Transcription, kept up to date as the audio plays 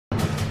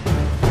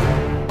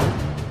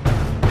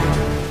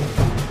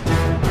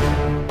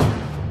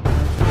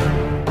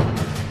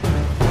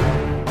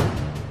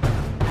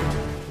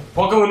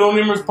Welcome to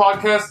Nonamers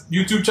podcast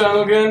YouTube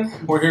channel again.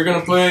 We're here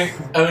gonna play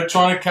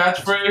electronic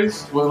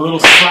catchphrase with a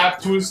little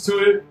slap twist to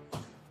it.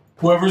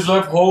 Whoever's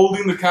left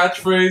holding the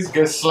catchphrase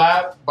gets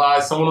slapped by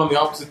someone on the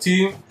opposite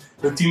team.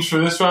 The teams for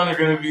this round are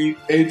gonna be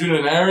Adrian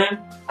and Aaron,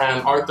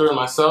 and Arthur and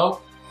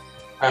myself.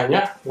 And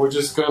yeah, we're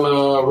just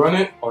gonna run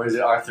it. Or is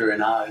it Arthur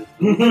and I?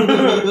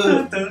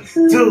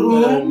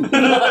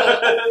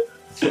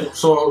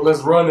 So let's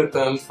run it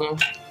then.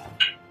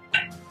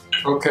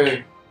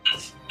 Okay.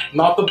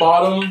 Not the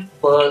bottom,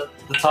 but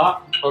The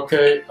top?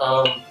 okay.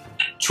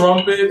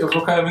 Trumpet is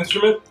what kind of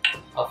instrument?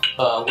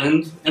 A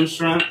wind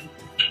instrument?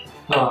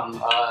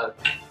 A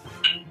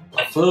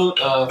flute?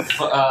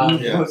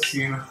 Yeah.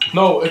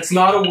 No, it's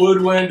not a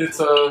woodwind, it's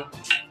a...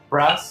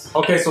 Brass?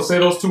 Okay, so say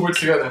those two words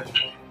together.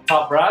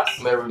 Top brass?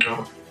 There we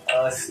go.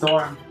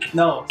 Storm.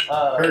 No.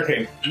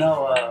 Hurricane.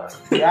 No.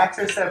 The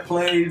actress that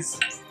plays.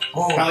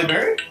 Oh. Halle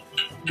Berry?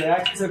 The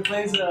actress that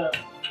plays.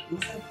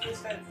 What's that?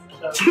 What's that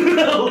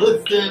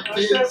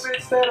Bitch that,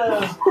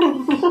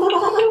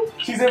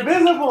 she's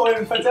invisible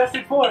in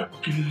Fantastic Four.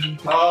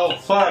 Oh,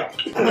 fuck.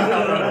 She comes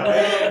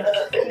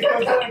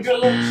out in Good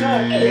Luck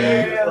Chuck.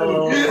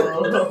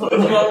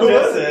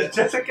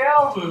 Jessica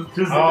Alba.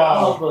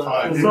 Oh,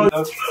 fuck.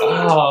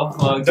 Oh,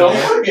 fuck. Don't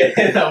forget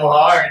it so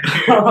hard,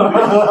 dude.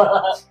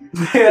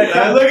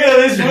 Look at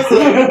this.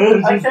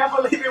 I can't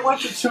believe it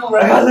went to 2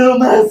 rounds. I got a little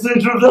mad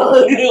syndrome,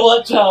 dog.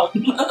 Watch out.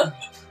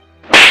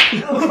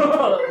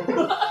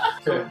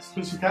 Okay.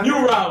 New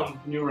round.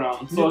 New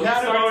round. So So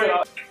category.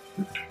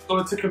 So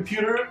it's a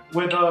computer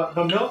with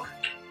the milk,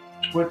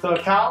 with the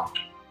cow.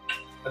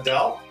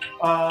 Adele?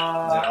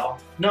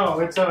 No,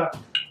 it's the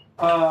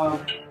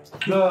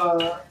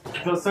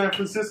San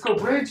Francisco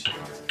Bridge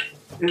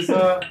is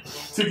to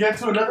get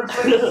to another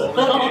place.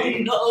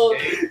 no.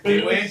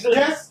 Gateway?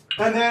 Yes,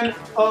 and then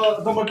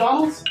the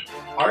McDonald's.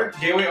 Art?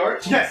 Gateway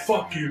Art? Yes.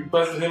 Fuck you.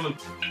 That's him.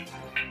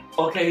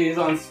 Okay, he's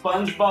on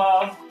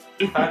SpongeBob.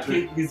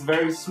 Patrick. He's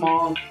very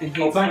small. And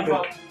Oh, thank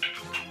you.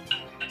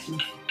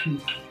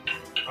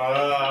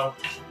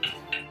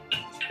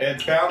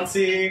 It's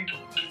bouncy.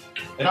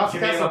 It's Bouncy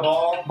shooting a castle.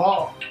 ball.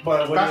 Ball.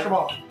 But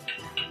Basketball.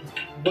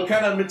 what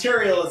kind of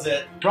material is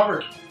it?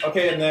 Rubber.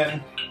 Okay, and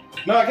then...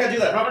 No, I can't do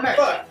that. Rubber neck.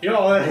 Fuck. You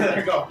know, there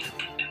you go.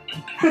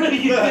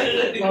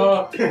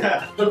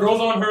 The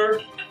girl's on her.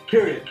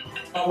 Period.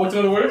 What's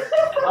another word?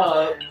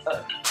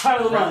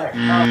 Time of the line.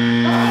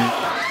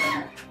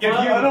 Give you I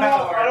the don't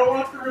power.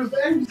 want the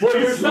revenge. Well,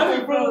 you're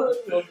second, bro.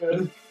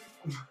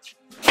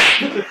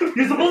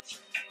 You're supposed.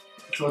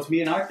 So it's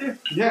me and Arthur?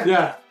 Yeah.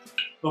 Yeah.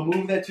 A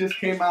movie that just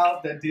came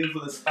out that deals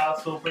with a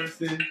spousal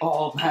person.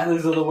 Oh man,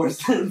 these are the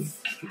worst things.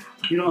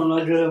 You know I'm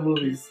not good at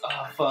movies.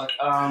 Oh fuck.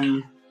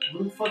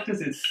 Where the fuck does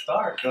it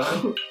start,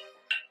 bro?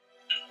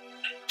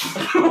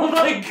 Oh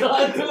my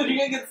god, dude, you're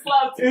gonna get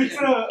slapped.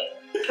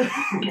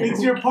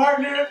 It's your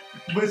partner,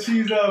 but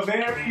she's a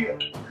very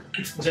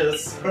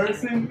Just...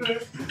 person.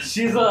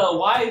 She's a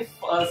wife.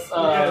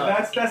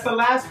 Yeah, that's the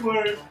last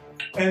word,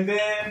 and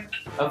then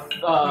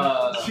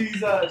she's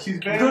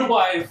very good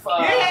wife.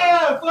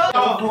 Yeah,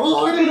 fuck.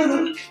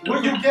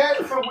 What you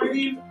get for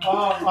winning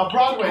a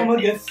Broadway? I'm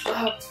gonna get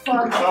slapped.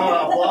 Fuck.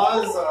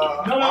 applause,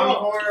 No.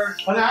 encore,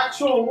 An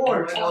actual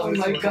award. Oh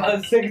my god,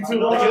 it's taking too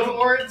Guild long.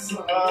 Awards,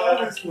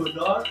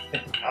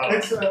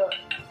 It's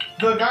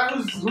the guy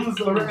who's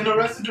in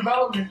Arrested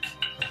Development.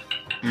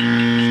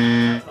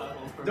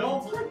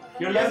 don't...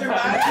 You're guys left are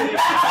back.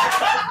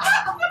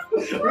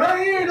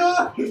 Right here,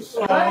 dog.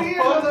 Right here,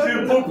 dog.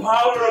 Dude, put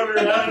power on her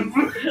hand.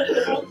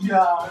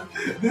 Yeah,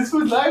 this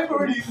was life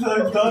already,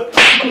 dog.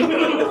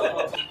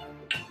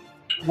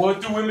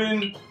 What do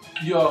women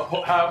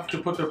have to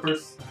put their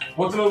purse?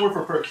 What's another word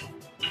for purse?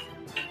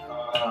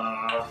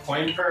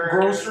 Coin purse.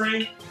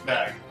 Grocery.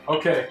 Bag.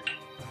 Okay.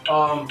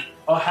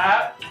 A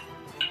hat.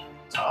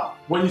 Top.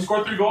 When you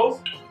score 3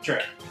 goals.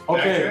 Trick.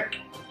 Okay. Bag trick.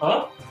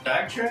 Huh?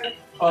 Bag trick.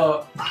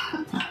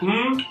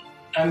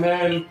 And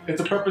then it's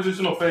a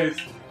prepositional phrase.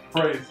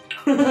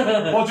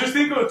 Well, just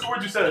think of the 2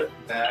 words you said.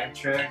 Bag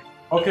trick.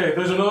 Okay,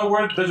 there's another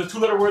word. There's a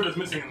 2-letter word that's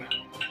missing in there.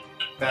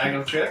 Bag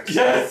of tricks.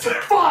 Yes.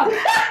 Fuck.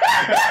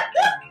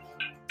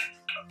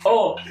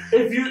 Oh,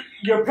 if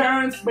your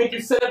parents make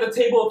you sit at the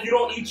table if you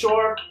don't eat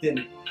your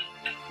Dinner.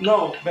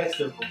 no.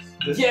 Vegetables.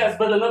 Yes,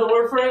 but another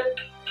word for it.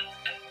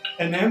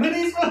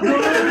 Anemones?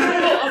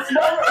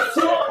 A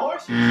small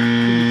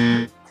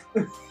portion.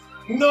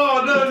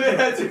 No,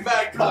 that's your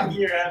back cock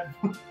your head.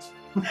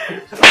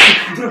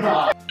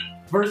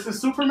 Versus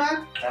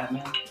Superman?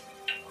 Batman.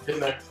 Hit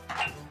next.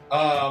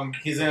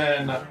 He's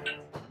in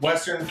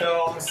Western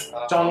films.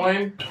 John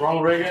Wayne.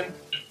 Ronald Reagan.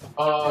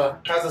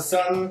 Has a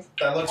son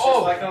that looks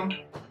Oh. just like him.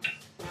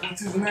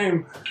 What's his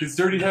name? It's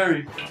Dirty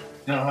Harry.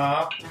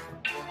 Uh-huh.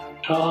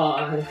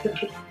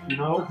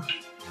 No.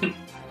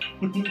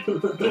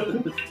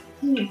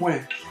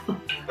 Wait.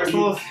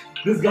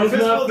 This guy's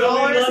not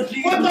feeling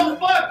lucky. What the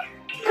fuck?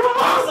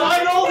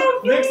 Sidle?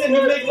 Nixon,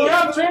 he make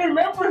Yeah, I'm trying to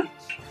remember.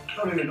 I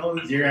don't even know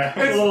this. Yeah.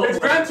 It's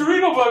Gran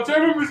Torino, but I'm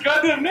trying to remember his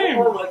goddamn name.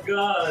 Oh my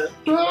god.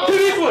 Clint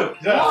Eastwood.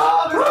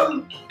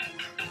 Yeah.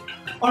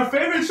 Our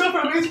favorite show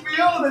from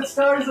HBO that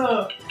stars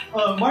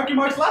Marky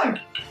Mark's Live.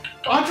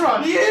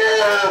 Entourage.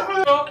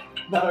 Yeah!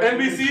 Not our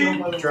NBC? favorite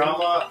show, but-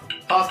 Drama.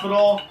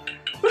 Hospital.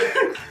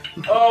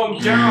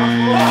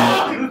 General.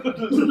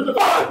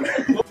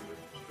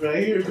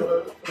 Right here,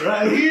 dog.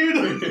 Right here.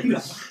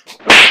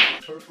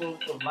 Purple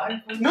of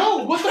life. No,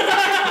 what the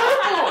fuck is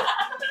purple?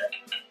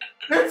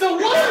 It's a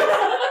what?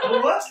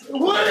 What?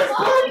 What is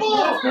purple?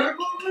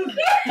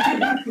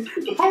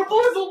 Purple? Purple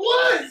is a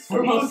what?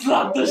 We're gonna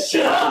slap the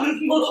shit out of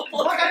this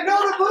motherfucker. Like I know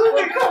the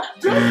movie.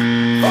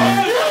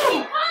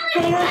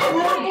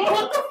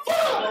 What the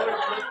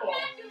fuck?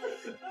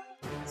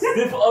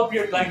 Stiff up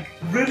your, like,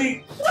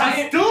 really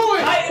tighten Do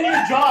it!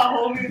 your jaw,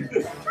 homie.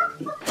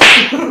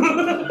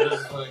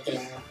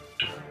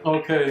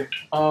 Okay.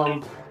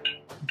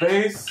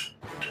 Bass.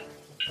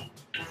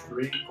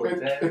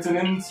 It's an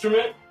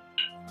instrument.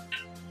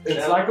 It's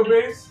Cello? like a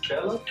bass.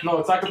 Cello? No,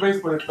 it's like a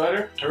bass, but it's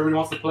better. Everybody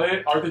wants to play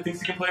it. Arthur thinks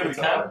he can play it, but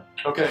he can't.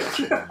 Okay.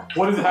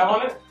 What does it have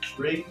on it?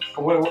 String.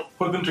 What,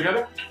 put them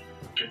together?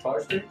 Guitar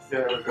strings. Yeah,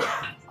 there we go.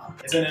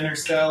 It's an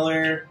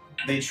interstellar.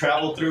 They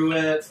travel through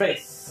it.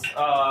 Space.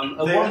 A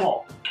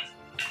wormhole.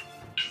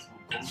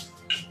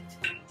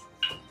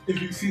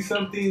 If you see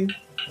something,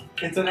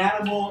 it's an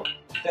animal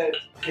that.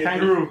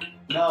 Kangaroo.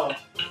 No.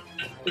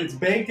 It's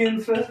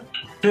bacon.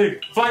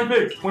 Pig. Flying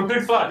pigs. When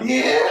pigs fly.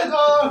 Yeah,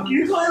 dog.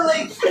 You're going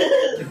like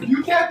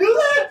You can't do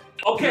that.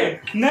 Okay,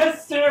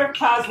 Nestor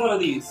has one of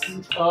these.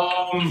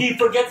 He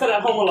forgets it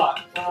at home a lot.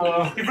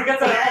 He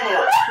forgets it at home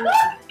a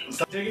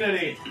lot.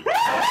 Dignity.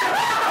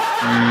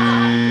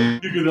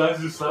 You could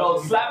actually slap Bro,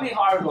 him. slap me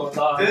hard, though,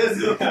 dog.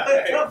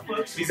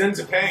 He's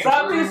into pain.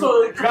 Slap me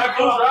so it Crack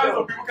those eyes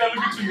so people can't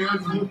look at you,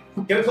 man.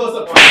 Get a close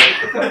up.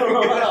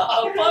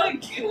 I'll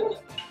fuck you.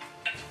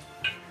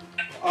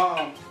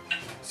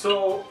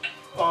 So,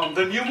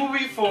 the new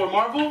movie for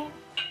Marvel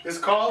is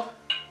called.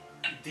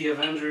 The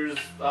Avengers,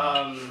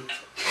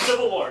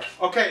 Civil War.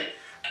 Okay,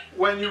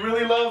 when you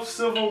really love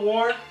Civil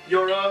War,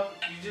 you're a.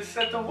 You just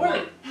said the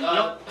word.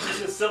 Nope.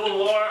 This is Civil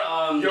War,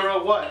 You're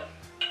a what?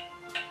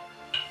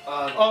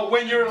 Oh,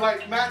 when you're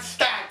like Matt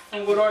Stack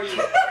from What Are You?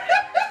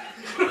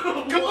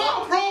 Come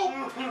on,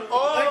 bro!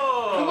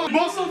 Oh! Come on,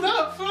 muscled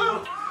up,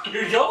 fool!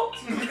 you're yoked?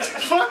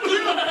 Fuck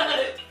you!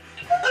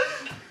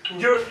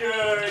 You're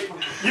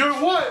You're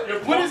what? You're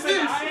What is pumping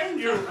this? iron?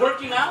 You're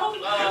working out?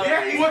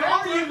 What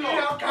are you?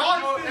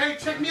 God, hey,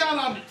 check me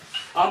out.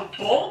 I'm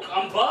bulk?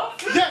 I'm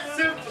buff? Yes,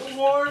 Civil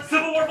War.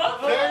 Civil War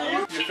buff? There you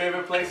Your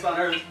favorite place on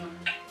earth?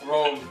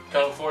 Rome,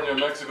 California,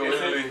 Mexico,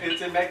 Italy.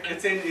 It's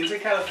in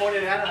California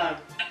and Anaheim.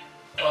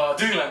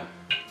 Disneyland.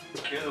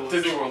 You're the one.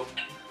 Disney World.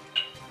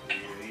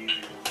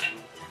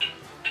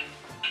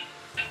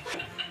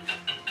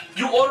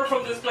 You order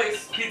from this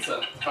place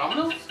pizza.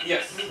 Domino's?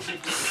 Yes.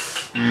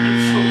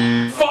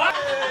 Fuck!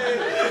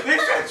 They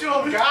set you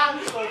up, God!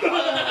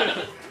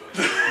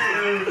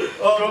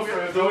 Go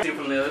for it, go. See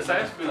from the other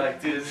side, be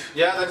like this.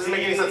 Yeah, that doesn't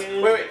make any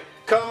sense. Wait,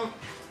 come.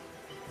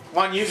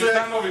 One You user.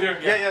 stand over here.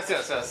 Yeah,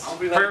 yes. I'll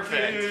be like,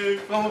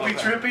 Perfect. I'm gonna be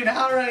Okay. tripping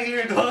out right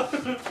here, dog.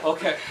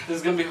 Okay, this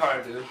is gonna be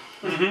hard, dude.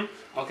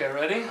 Mm-hmm. Okay,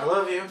 ready? I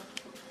love you.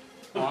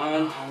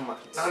 One.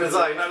 Not as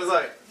I, not as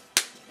I.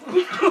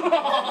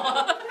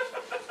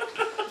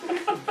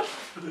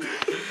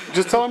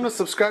 Just tell them to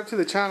subscribe to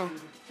the channel.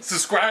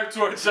 Subscribe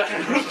to our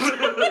channel.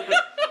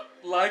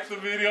 Like the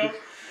video.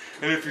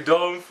 And if you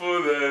don't,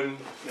 then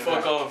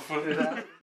fuck off.